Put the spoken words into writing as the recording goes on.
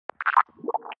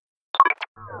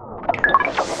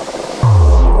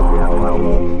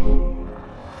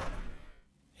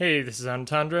Hey, this is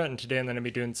Antandra, and today I'm going to be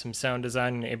doing some sound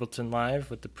design in Ableton Live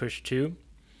with the Push 2.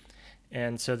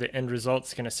 And so the end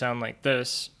result's going to sound like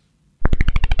this.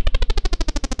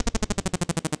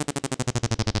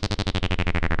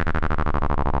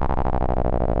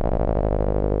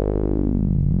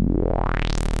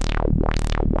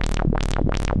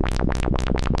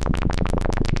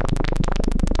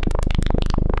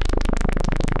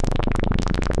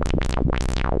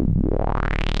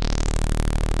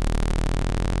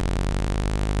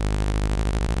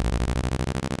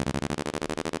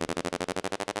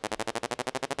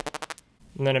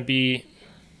 I'm going to be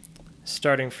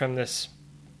starting from this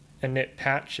init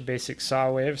patch, a basic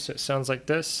saw wave, so it sounds like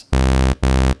this.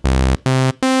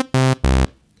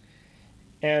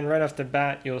 And right off the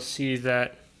bat, you'll see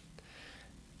that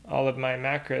all of my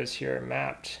macros here are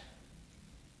mapped.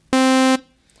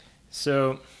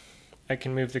 So I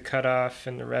can move the cutoff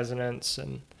and the resonance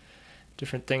and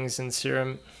different things in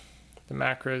Serum, the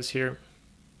macros here.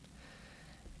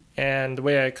 And the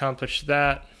way I accomplish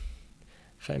that,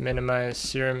 if I minimize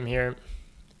Serum here,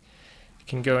 you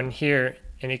can go in here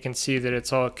and you can see that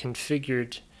it's all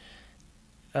configured.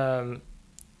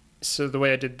 So the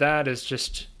way I did that is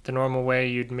just the normal way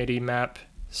you'd MIDI map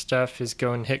stuff is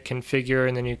go and hit configure,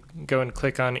 and then you go and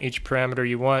click on each parameter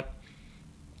you want.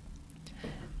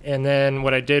 And then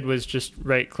what I did was just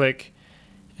right click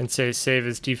and say save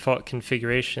as default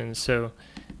configuration. So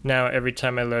now every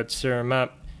time I load Serum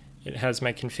up, it has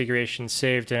my configuration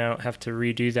saved and I don't have to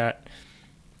redo that.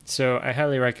 So I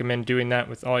highly recommend doing that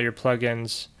with all your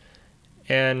plugins.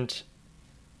 And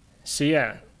so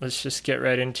yeah, let's just get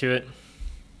right into it.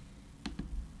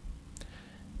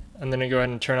 I'm going to go ahead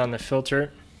and turn on the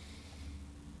filter.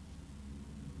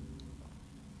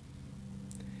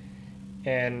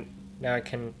 And now I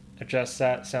can adjust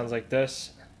that. Sounds like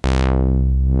this.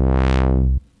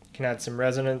 Can add some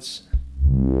resonance,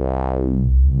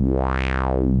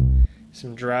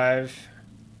 some drive,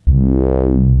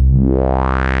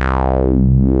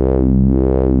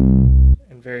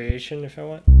 and variation if I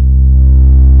want.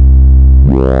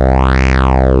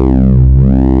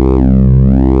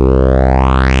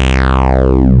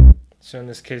 So in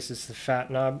this case it's the fat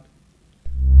knob.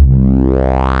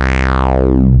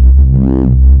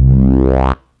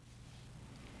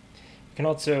 You can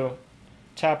also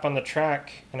tap on the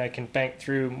track and I can bank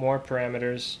through more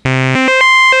parameters.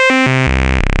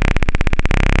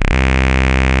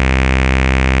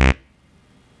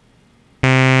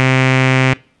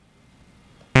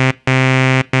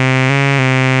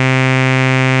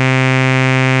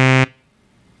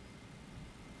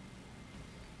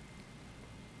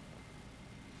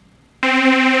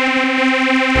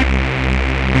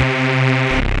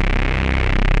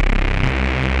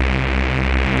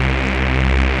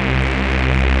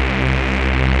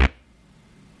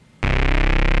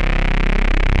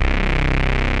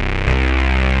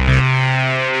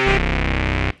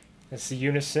 It's the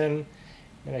unison,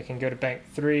 and I can go to bank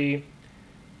 3.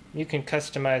 You can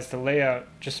customize the layout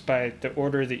just by the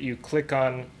order that you click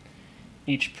on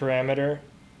each parameter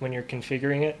when you're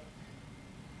configuring it.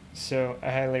 So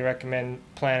I highly recommend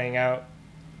planning out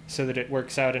so that it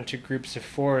works out into groups of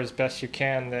 4 as best you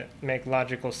can that make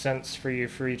logical sense for you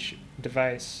for each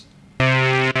device.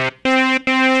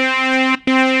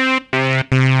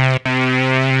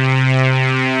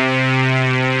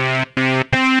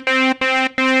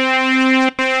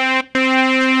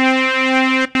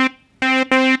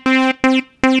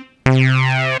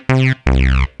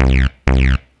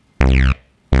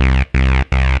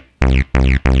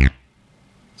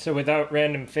 So without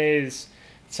random phase,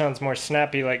 it sounds more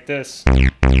snappy like this.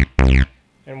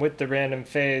 And with the random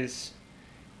phase,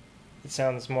 it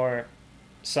sounds more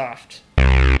soft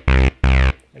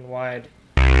and wide.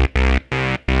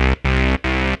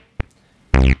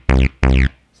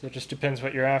 So it just depends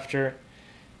what you're after.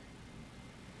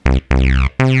 You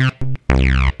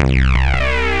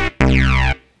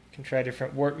can try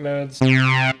different warp modes.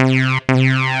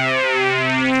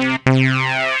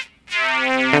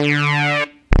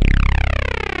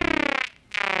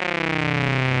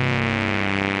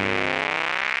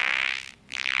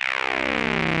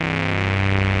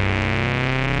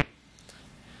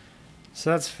 So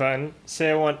that's fun.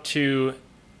 Say I want to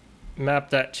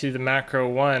map that to the macro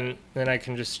 1, then I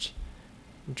can just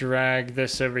drag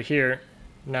this over here.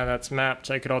 Now that's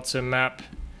mapped. I could also map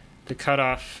the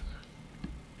cutoff.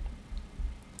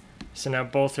 So now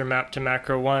both are mapped to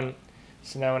macro 1.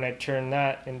 So now when I turn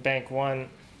that in bank 1,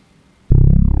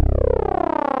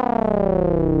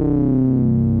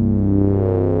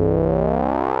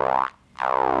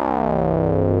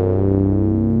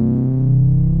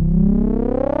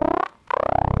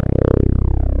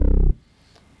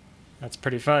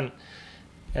 pretty fun.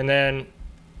 And then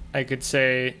I could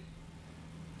say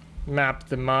map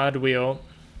the mod wheel.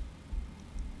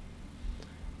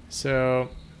 So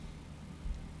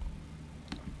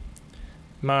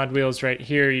mod wheel's right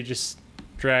here. You just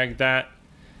drag that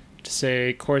to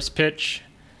say coarse pitch.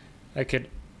 I could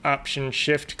option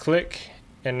shift click,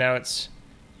 and now it's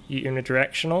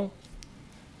unidirectional.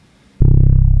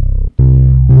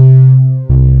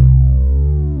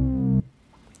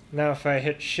 Now if I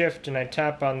hit shift and I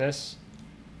tap on this,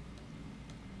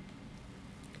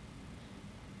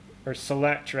 or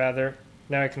select rather,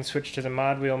 now I can switch to the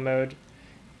mod wheel mode,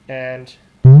 and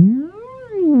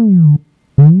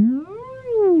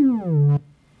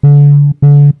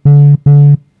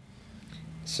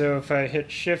so if I hit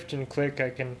shift and click, I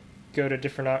can go to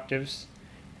different octaves,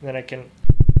 and then I can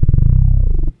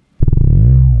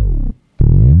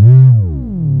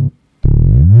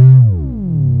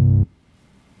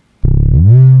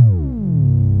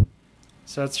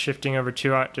so that's shifting over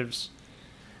 2 octaves.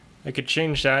 I could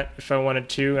change that if I wanted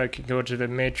to. I could go to the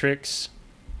matrix,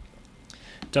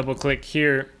 double click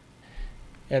here,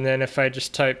 and then if I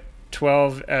just type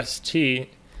 12 ST,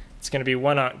 it's going to be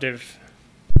 1 octave.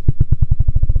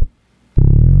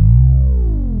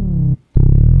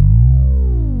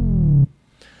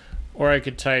 Or I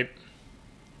could type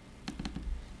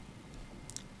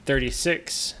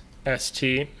 36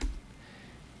 ST.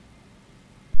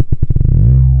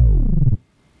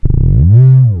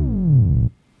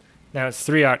 Now it's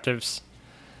 3 octaves.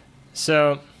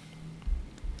 So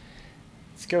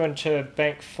let's go into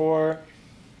bank 4.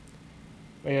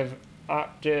 We have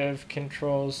octave,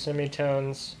 controls,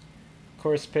 semitones,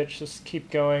 coarse pitch. Let's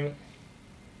keep going. You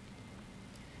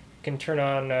can turn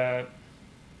on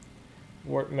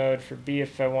warp mode for B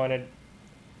if I wanted.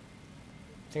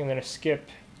 I think I'm going to skip.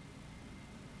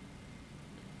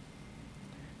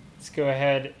 Let's go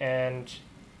ahead and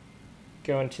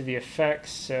go into the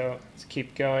effects, so let's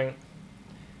keep going.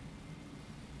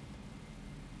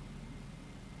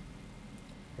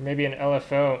 Or maybe an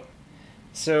LFO.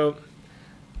 So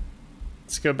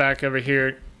let's go back over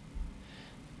here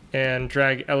and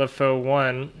drag LFO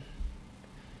 1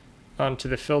 onto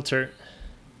the filter.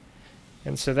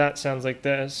 And so that sounds like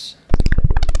this.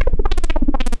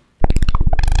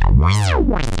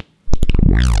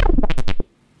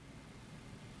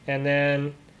 And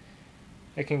then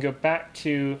I can go back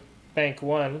to bank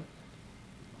 1,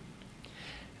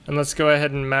 and let's go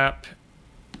ahead and map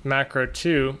macro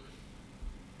 2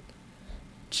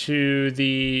 to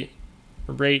the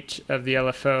rate of the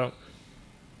LFO.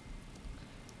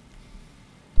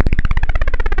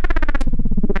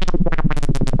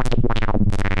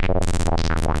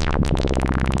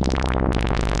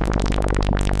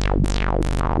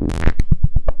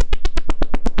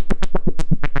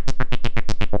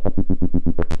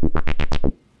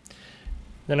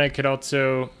 Then I could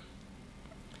also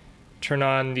turn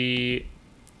on the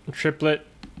triplet,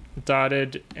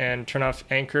 dotted, and turn off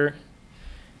anchor.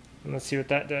 And let's see what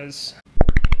that does.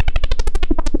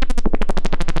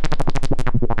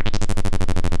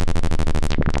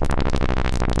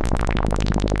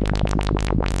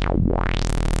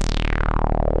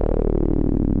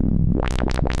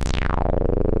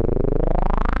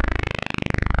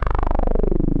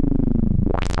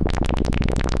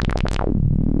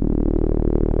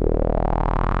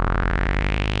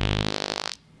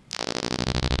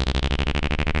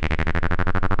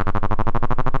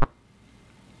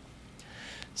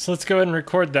 So let's go ahead and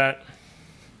record that.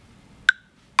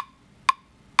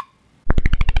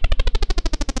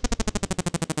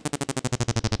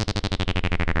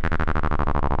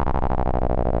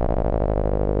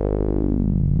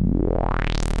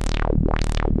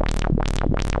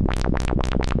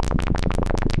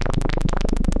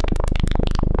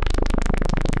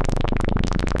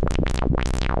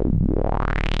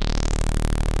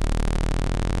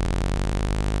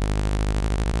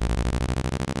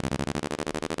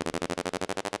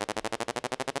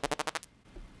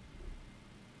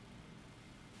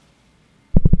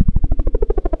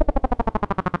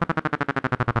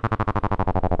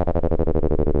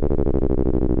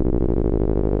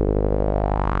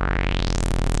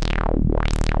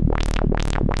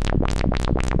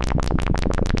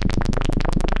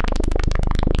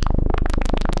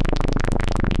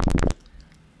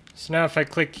 So now if I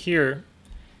click here,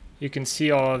 you can see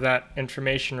all of that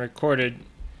information recorded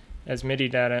as MIDI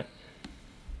data.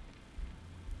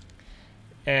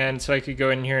 And so I could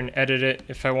go in here and edit it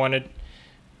if I wanted.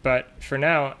 But for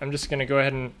now, I'm just going to go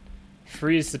ahead and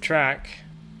freeze the track.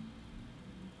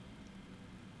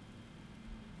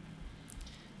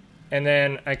 And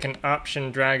then I can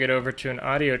option drag it over to an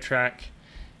audio track.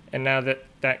 And now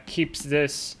that keeps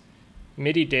this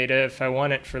MIDI data. If I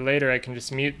want it for later, I can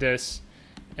just mute this.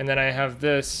 And then I have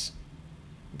this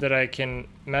that I can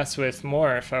mess with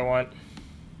more if I want.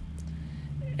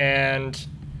 And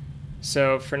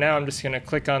so for now, I'm just going to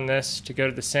click on this to go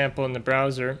to the sample in the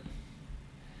browser.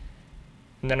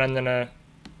 And then I'm going to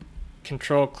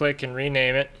control click and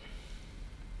rename it.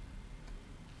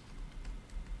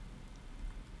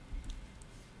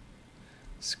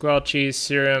 Squelchy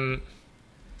Serum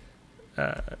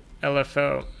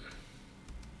LFO.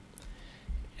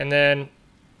 And then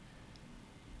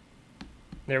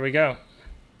there we go.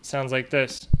 Sounds like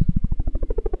this.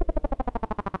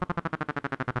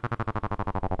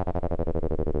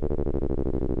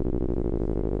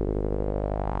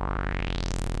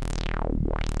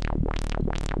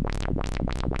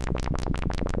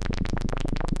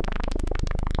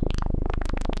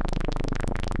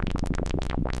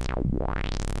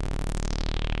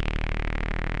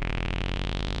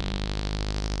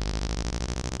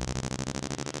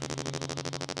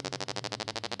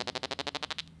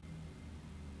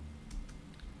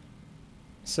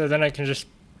 So then I can just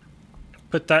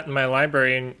put that in my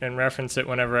library and reference it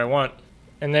whenever I want.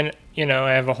 And then, you know,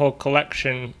 I have a whole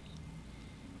collection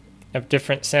of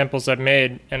different samples I've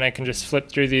made, and I can just flip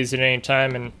through these at any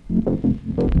time and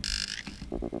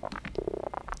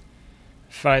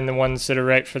find the ones that are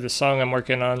right for the song I'm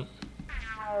working on.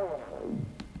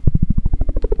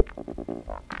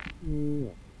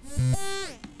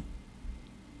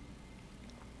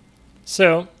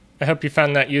 So, I hope you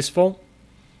found that useful.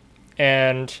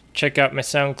 And check out my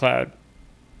SoundCloud.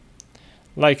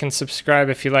 Like and subscribe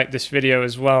if you like this video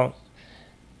as well.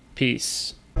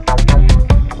 Peace.